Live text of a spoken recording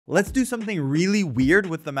Let's do something really weird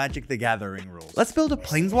with the Magic the Gathering rules. Let's build a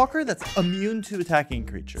Planeswalker that's immune to attacking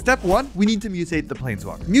creatures. Step 1, we need to mutate the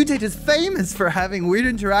Planeswalker. Mutate is famous for having weird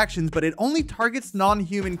interactions, but it only targets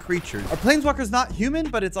non-human creatures. Our Planeswalker's not human,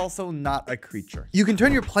 but it's also not a creature. You can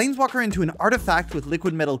turn your Planeswalker into an artifact with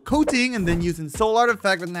liquid metal coating and then use Soul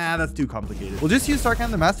Artifact, but nah, that's too complicated. We'll just use Sarkhan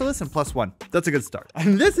the Masterless and +1. That's a good start.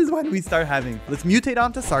 And this is when we start having, let's mutate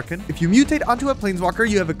onto Sarkhan. If you mutate onto a Planeswalker,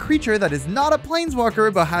 you have a creature that is not a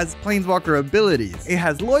Planeswalker, but has Planeswalker abilities. It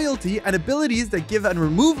has loyalty and abilities that give and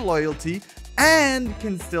remove loyalty and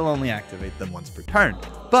can still only activate them once per turn.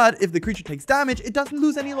 But if the creature takes damage, it doesn't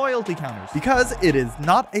lose any loyalty counters because it is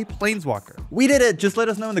not a Planeswalker. We did it! Just let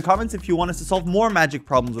us know in the comments if you want us to solve more Magic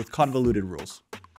problems with convoluted rules.